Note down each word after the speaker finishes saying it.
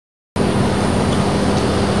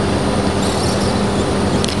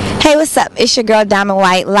what's up? It's your girl Diamond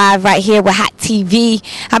White, live right here with Hot TV.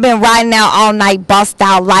 I've been riding out all night, boss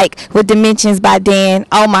style like, with Dimensions by Dan.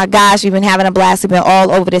 Oh my gosh, we've been having a blast. We've been all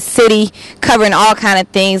over the city, covering all kind of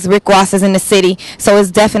things. Rick Ross is in the city, so it's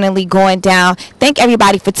definitely going down. Thank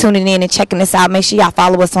everybody for tuning in and checking us out. Make sure y'all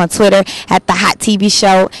follow us on Twitter at The Hot TV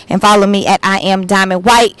Show and follow me at I Am Diamond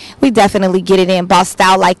White. We definitely get it in boss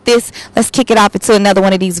style like this. Let's kick it off into another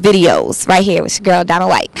one of these videos right here with your girl Diamond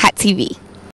White, Hot TV.